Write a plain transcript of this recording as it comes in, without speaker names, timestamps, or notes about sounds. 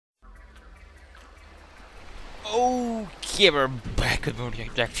Okay, we're back with more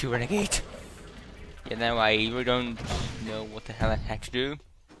Jack 2 Renegade. Yeah, now I really don't know what the hell I had to do.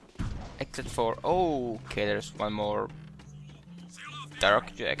 Except for, okay, there's one more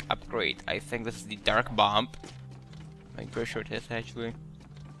Dark Jack upgrade. I think this is the Dark Bomb. I'm pretty sure it is actually.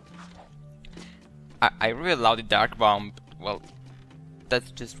 I really love the Dark Bomb. Well,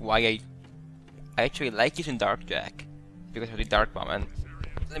 that's just why I actually like using Dark Jack. Because of the Dark Bomb. And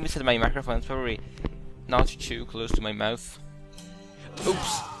let me set my microphone, it's probably not too close to my mouth.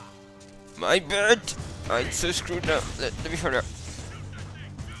 Oops! My bad! I'm so screwed up. Let me further.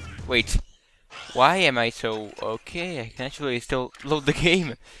 Wait. Why am I so... Okay, I can actually still load the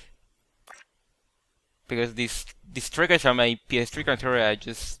game. Because these triggers on my PS3 controller are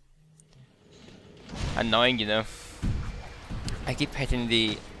just... annoying, you know. I keep hitting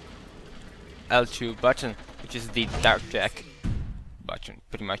the L2 button, which is the Dark Jack button,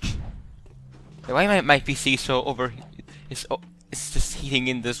 pretty much. Why am my PC so over... It's just heating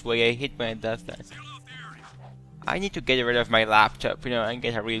in this way. I hate when it does that. I need to get rid of my laptop, you know, and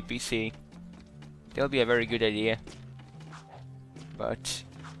get a real PC. That'll be a very good idea. But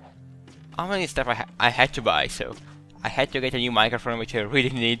how many stuff I had to buy, so I had to get a new microphone, which I really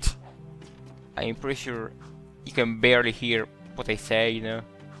need. I'm pretty sure you can barely hear what I say, you know.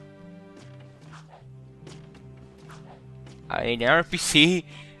 I need an RPC,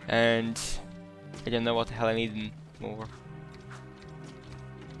 and I don't know what the hell I need more.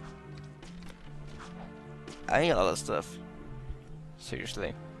 I need a lot of stuff.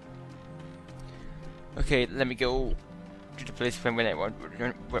 Seriously. Okay, let me go to the place when I want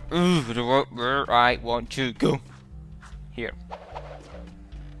where I want to go. Here.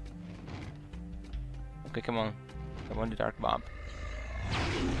 Okay, come on. I want the Dark Bomb.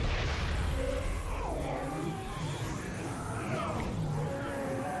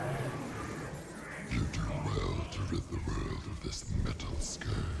 You do well to rid the world of this metal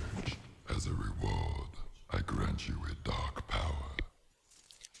scourge. As a reward, I grant you a dark power.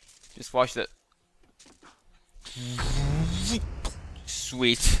 Just watch that.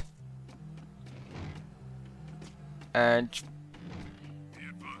 Sweet. And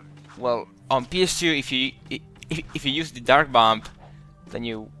well, on PS2, if you use the Dark Bomb, then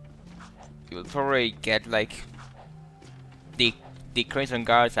you will probably get like the Crimson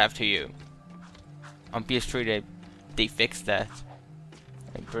Guards after you. On PS3, they fixed that.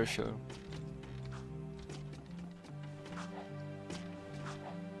 I'm pretty sure.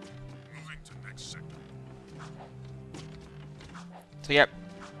 So yep,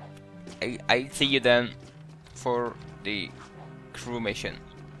 I see you then for the crew mission.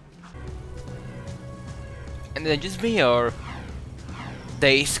 And then just me, or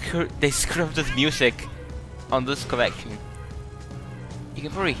they scrubbed the music on this collection. You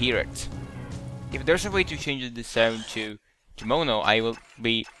can probably hear it. If there's a way to change the sound to mono, I will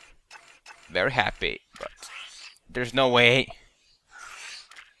be very happy. But there's no way.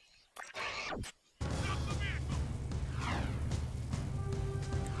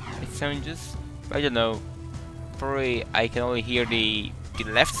 Sound just, I don't know, probably I can only hear the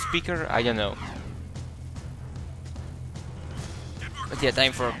left speaker, I don't know. But yeah,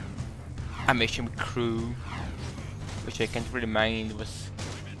 time for a mission with crew, which I can't really mind was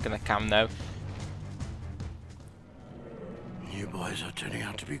gonna come now. You boys are turning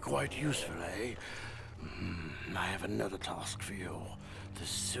out to be quite useful, eh? I have another task for you. The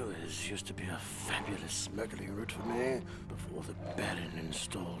sewers used to be a fabulous smuggling route for me before the Baron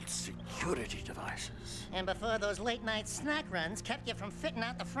installed security devices. And before those late-night snack runs kept you from fitting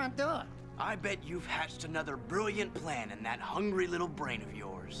out the front door. I bet you've hatched another brilliant plan in that hungry little brain of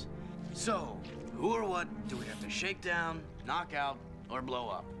yours. So, who or what do we have to shake down, knock out, or blow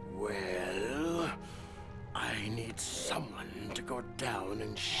up? Well, I need someone to go down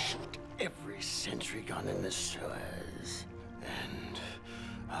and shoot every sentry gun in the sewers. And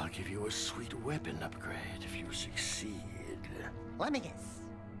I'll give you a sweet weapon upgrade if you succeed. Let me guess.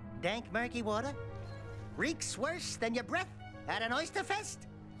 Dank murky water? Reeks worse than your breath at an oyster fest?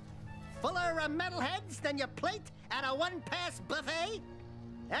 Fuller of metalheads than your plate at a one-pass buffet?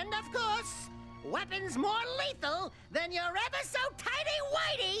 And of course, weapons more lethal than your ever-so-tiny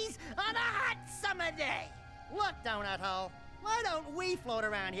whiteys on a hot summer day. Look, donut hole, why don't we float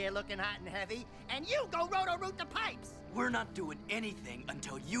around here looking hot and heavy, and you go roto-root the pipes? We're not doing anything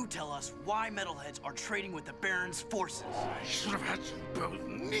until you tell us why metalheads are trading with the Baron's forces. I should have had you both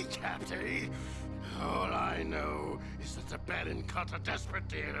kneecapped, eh? All I know is that the Baron cut a desperate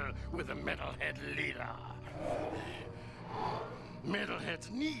deal with the metalhead leader.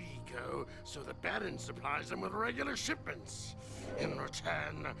 Metalheads need eco, so the Baron supplies them with regular shipments. In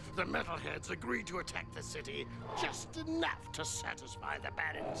return, the Metalheads agree to attack the city just enough to satisfy the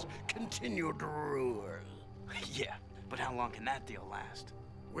Baron's continued rule. Yeah, but how long can that deal last?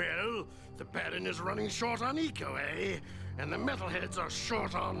 Well, the Baron is running short on eco, eh? And the Metalheads are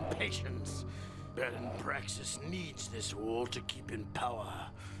short on patience. Baron Praxis needs this wall to keep in power.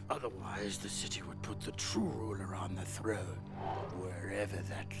 Otherwise, the city would put the true ruler on the throne, wherever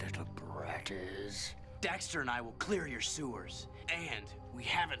that little brat is. Daxter and I will clear your sewers. And we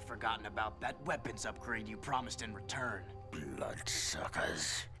haven't forgotten about that weapons upgrade you promised in return.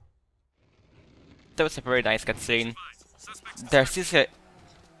 Bloodsuckers. That was a very nice cutscene. There's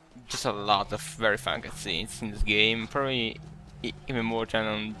just a lot of very fun cutscenes in this game, probably even more than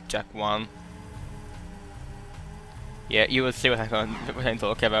on Jack 1. Yeah, you will see what I'm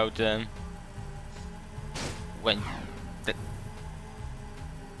talking about when the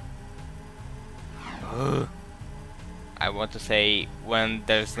I want to say when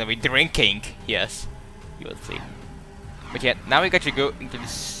there's gonna be drinking. Yes, you will see. But yeah, now we got to go into the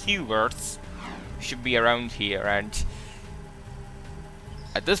sewers. Should be around here, and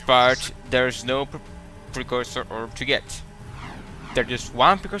at this part there's no precursor orb to get. There's just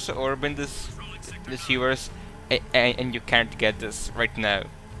one precursor orb in the sewers, and you can't get this right now.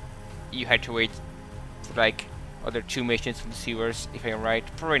 You had to wait for like other 2 missions in the sewers, if I'm right.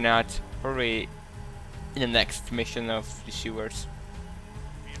 Probably not. Probably in the next mission of the sewers,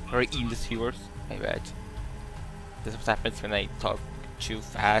 or in the sewers. I bet. This is what happens when I talk too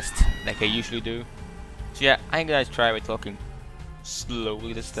fast, like I usually do. So yeah, I'm gonna try by talking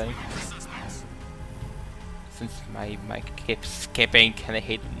slowly this time, since my mic keeps skipping and I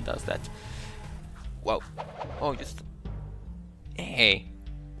hate when it does that. Whoa. Oh, just... Hey.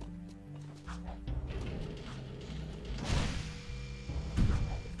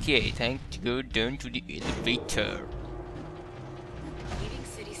 Okay, time to go down to the elevator. Leaving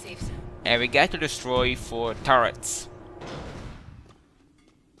city safe zone. And we got to destroy 4 turrets.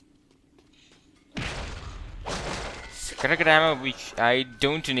 Secret ammo, which I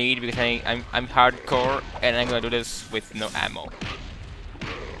don't need because I'm hardcore and I'm gonna do this with no ammo.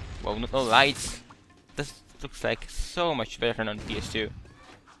 Well, no lights. This looks like so much better than on PS2. Shoot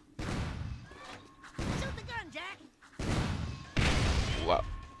the gun, Jack! Wow.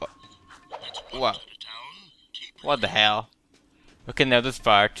 Wow. What the hell? Okay, now this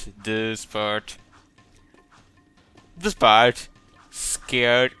part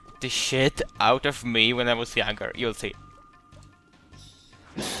scared the shit out of me when I was younger. You'll see.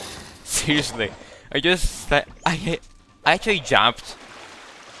 Seriously, I actually jumped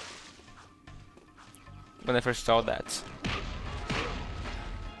when I first saw that.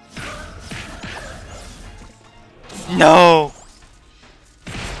 No!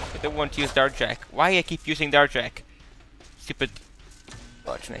 I don't want to use Dart Jack. Why I keep using Dart Jack? Stupid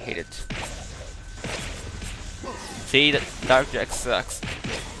button, I hate it. See, that Dart Jack sucks.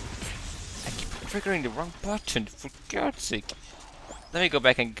 I keep triggering the wrong button, for God's sake. Let me go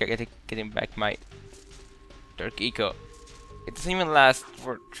back and getting back my Dark Eco. It doesn't even last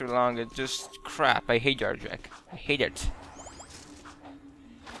for too long, it's just crap. I hate Dart Jack. I hate it.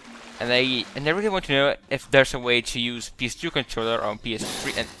 And I really want to know if there's a way to use PS2 controller on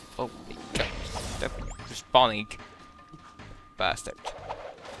PS3 and... Oh my god, stop respawning. Bastard.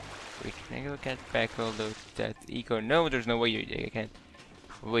 Wait, can I go get back all that eco? No, there's no way you can.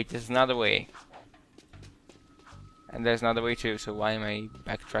 Wait, there's another way. And there's another way too, so why am I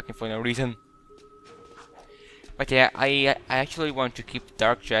backtracking for no reason? But yeah, I actually want to keep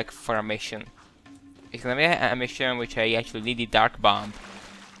Dark Jack for a mission. It's gonna be a mission which I actually need the Dark Bomb.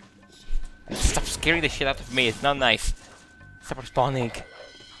 And stop scaring the shit out of me, it's not nice. Stop respawning.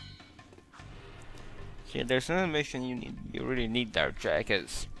 So yeah, there's another mission you really need Dark Jack,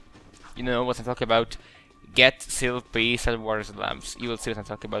 as you know what I'm talking about. Get Seal Peace and Warriors Lamps. You will see what I'm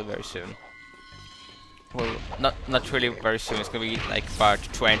talking about very soon. Well, not really very soon, it's gonna be like part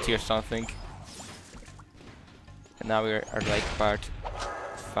 20 or something. And now we are like part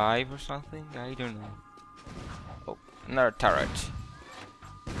 5 or something? I don't know. Oh, another turret.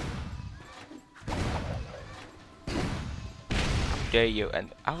 There you,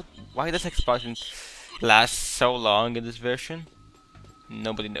 and why does explosion last so long in this version?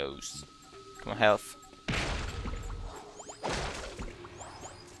 Nobody knows. Come on, health.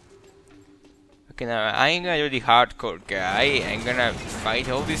 Okay, now I'm gonna do the hardcore guy. I'm gonna fight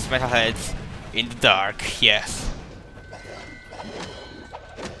all these metalheads in the dark, yes.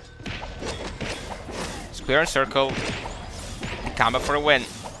 Square and circle. Combat for a win.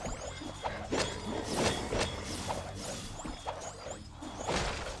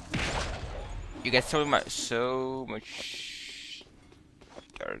 You get so much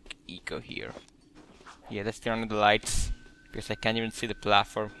dark eco here. Yeah, let's turn on the lights because I can't even see the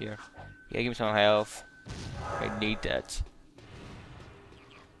platform here. Yeah, give me some health. I need that.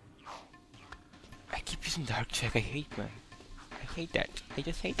 I keep using dark check. I hate, man. I hate that. I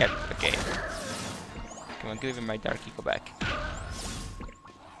just hate that. Okay. Come on, give me my dark eco back.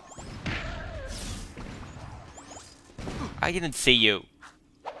 I didn't see you.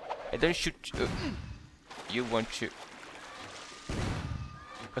 I don't shoot you. You want to.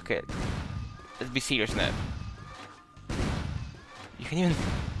 Okay. Let's be serious now. You can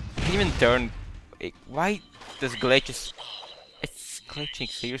even turn. Why does glitches? It's glitching,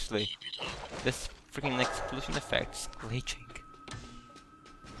 seriously. This freaking explosion effect is glitching.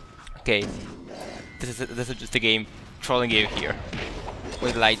 Okay. This is just a game trolling you here.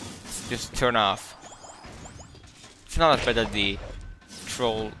 With lights just turn off. It's not as bad as the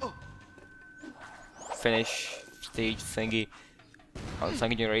troll finish stage thingy on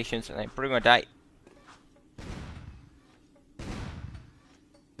Second Generations, and I'm probably gonna die.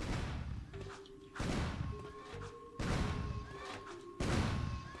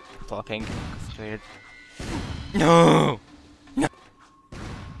 Talking, concentrated. No! No!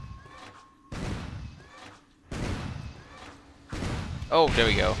 Oh, there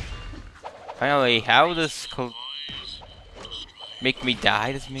we go. Finally, how does make me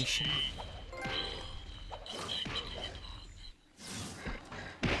die this mission?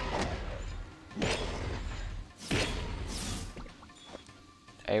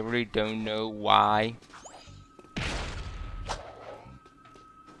 I really don't know why.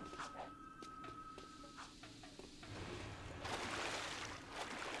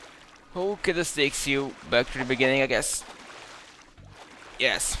 Okay, this takes you back to the beginning, I guess.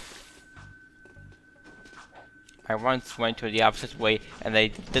 Yes. I once went to the opposite way and I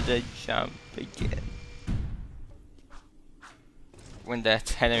did the jump again. When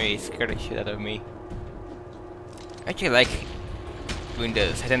that enemy scared the shit out of me. I actually like doing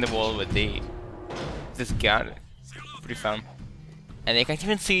this, hitting the wall with this gun. Pretty fun. And I can't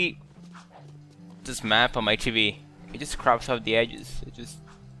even see this map on my TV. It just crops off the edges. It just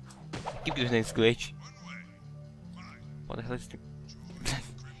keep doing this glitch. What the hell is it?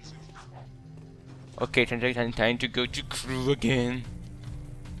 Okay, time to go to crew again.